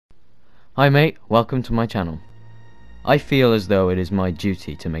Hi mate, welcome to my channel. I feel as though it is my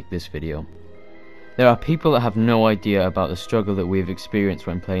duty to make this video. There are people that have no idea about the struggle that we have experienced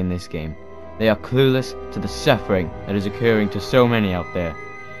when playing this game. They are clueless to the suffering that is occurring to so many out there.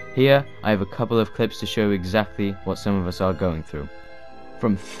 Here, I have a couple of clips to show you exactly what some of us are going through.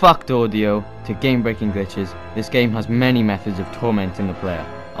 From fucked audio to game-breaking glitches, this game has many methods of tormenting the player.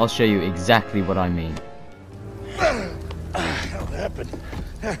 I'll show you exactly what I mean. What happened?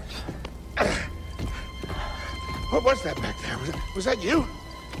 What was that back there? Was that you?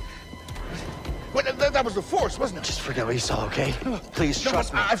 That was the Force, wasn't it? Just forget what you saw, okay? Please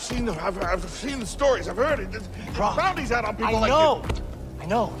trust me. I've seen the stories. I've heard it. Bounties out on people like you. I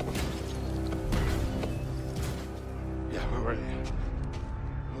know. Yeah, we're ready.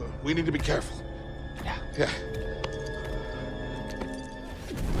 We need to be careful. Yeah.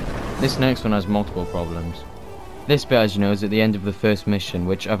 This next one has multiple problems. This bit, as you know, is at the end of the first mission,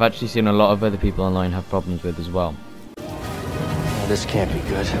 which I've actually seen a lot of other people online have problems with as well. This can't be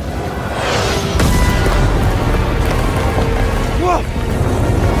good. Whoa!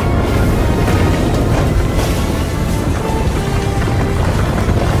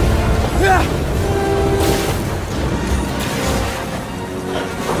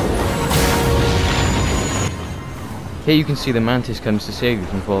 Here you can see the Mantis comes to save you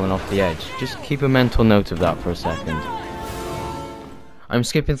from falling off the edge. Just keep a mental note of that for a second. I'm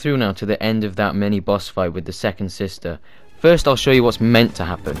skipping through now to the end of that mini boss fight with the second sister. First I'll show you what's meant to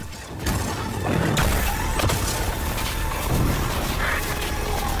happen.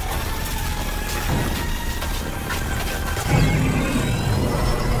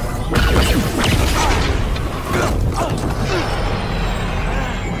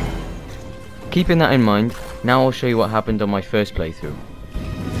 Keeping that in mind, now I'll show you what happened on my first playthrough.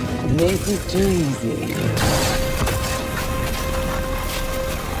 Make it too easy.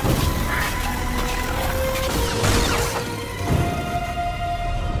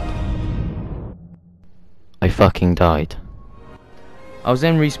 I fucking died. I was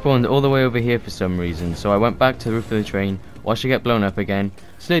then respawned all the way over here for some reason, so I went back to the roof of the train, watched it get blown up again,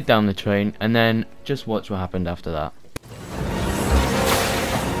 slid down the train, and then just watch what happened after that.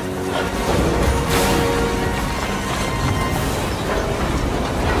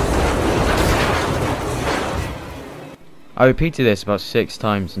 I repeated this about 6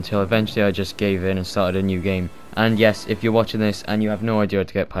 times until eventually I just gave in and started a new game. And yes, if you're watching this and you have no idea how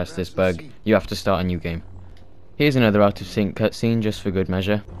to get past this bug, you have to start a new game. Here's another out of sync cutscene just for good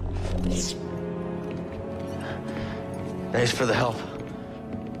measure. Thanks for the help.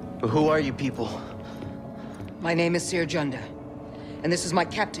 But who are you people? My name is Sir Junda, and this is my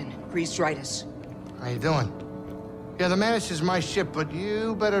captain, Grease Dritus. How you doing? Yeah, the Mantis is my ship, but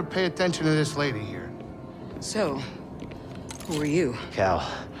you better pay attention to this lady here. So, who are you? Cal.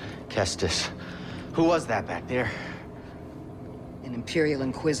 Kestis. Who was that back there? An Imperial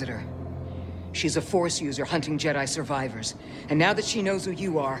Inquisitor. She's a Force user hunting Jedi survivors. And now that she knows who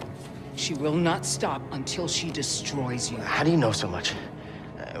you are, she will not stop until she destroys you. How do you know so much?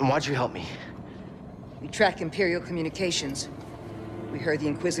 And why'd you help me? We track Imperial communications. We heard the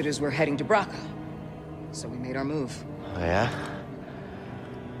Inquisitors were heading to Braca. So we made our move. Oh, yeah?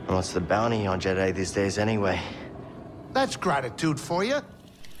 And what's the bounty on Jedi these days anyway? That's gratitude for you.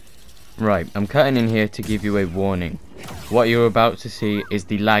 Right, I'm cutting in here to give you a warning. What you're about to see is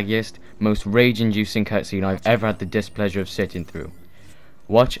the laggiest, most rage-inducing cutscene I've ever had the displeasure of sitting through.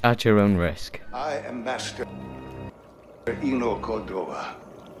 Watch at your own risk. I am Master Eno Cordova.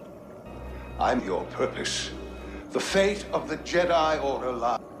 I'm your purpose. The fate of the Jedi Order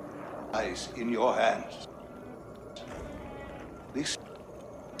lies in your hands. This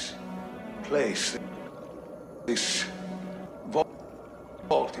place, this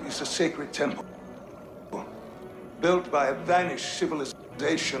vault is a sacred temple, built by a vanished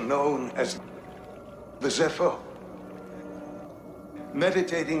civilization known as the Zephyr.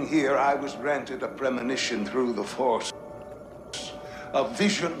 Meditating here, I was granted a premonition through the Force, a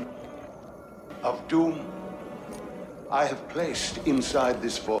vision of doom. I have placed inside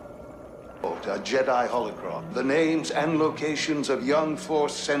this vault a Jedi holocron, the names and locations of young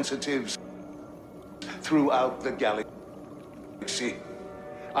Force sensitives throughout the galaxy.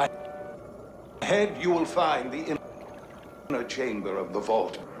 Ahead, you will find the inner chamber of the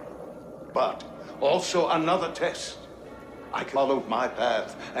vault, but also another test. I followed my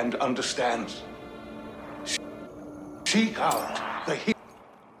path and understand. Seek out the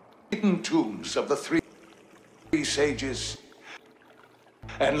hidden tombs of the three sages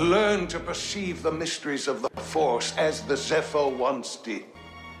and learn to perceive the mysteries of the Force as the Zephyr once did.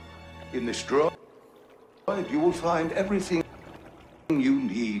 In this droid, you will find everything you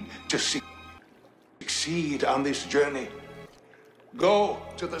need to succeed on this journey. Go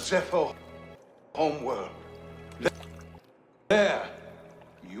to the Zepho homeworld. There,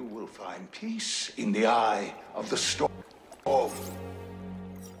 you will find peace in the eye of the storm.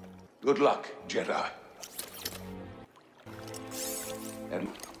 Good luck, Jedi. And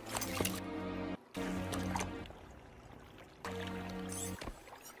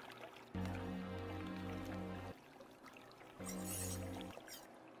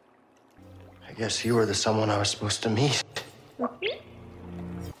I guess you were the someone I was supposed to meet. You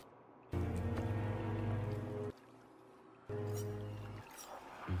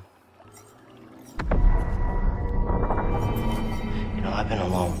know, I've been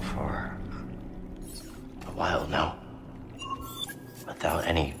alone for a while now. Without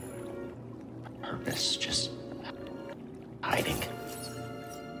any purpose, just hiding.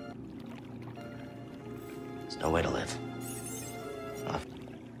 There's no way to live. Not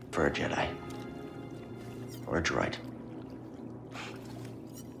for a Jedi. Or a droid.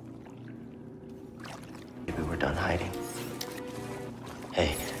 Maybe we're done hiding.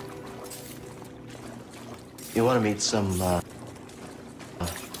 Hey. You want to meet some,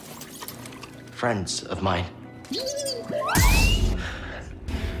 friends of mine?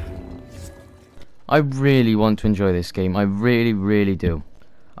 I really want to enjoy this game, I really do.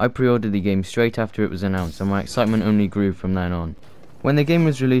 I pre-ordered the game straight after it was announced and my excitement only grew from then on. When the game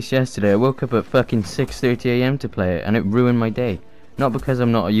was released yesterday, I woke up at fucking 6:30 AM to play it and it ruined my day. Not because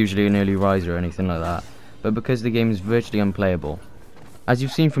I'm not usually an early riser or anything like that, but because the game is virtually unplayable. As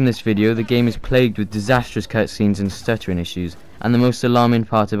you've seen from this video, the game is plagued with disastrous cutscenes and stuttering issues, and the most alarming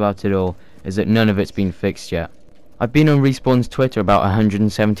part about it all is that none of it's been fixed yet. I've been on Respawn's Twitter about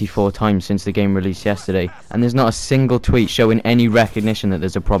 174 times since the game released yesterday, and there's not a single tweet showing any recognition that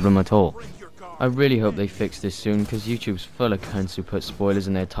there's a problem at all. I really hope they fix this soon, because YouTube's full of cunts who put spoilers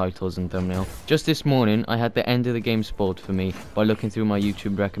in their titles and thumbnail. Just this morning, I had the end of the game spoiled for me by looking through my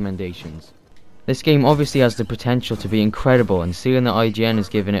YouTube recommendations. This game obviously has the potential to be incredible, and seeing that IGN has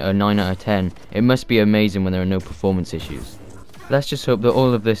given it a 9 out of 10, it must be amazing when there are no performance issues. Let's just hope that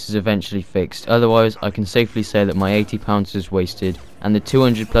all of this is eventually fixed, otherwise I can safely say that my £80 was wasted, and the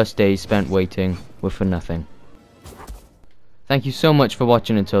 200 plus days spent waiting were for nothing. Thank you so much for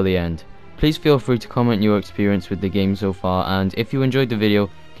watching until the end. Please feel free to comment your experience with the game so far, and if you enjoyed the video,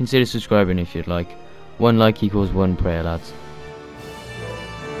 consider subscribing if you'd like. One like equals one prayer, lads.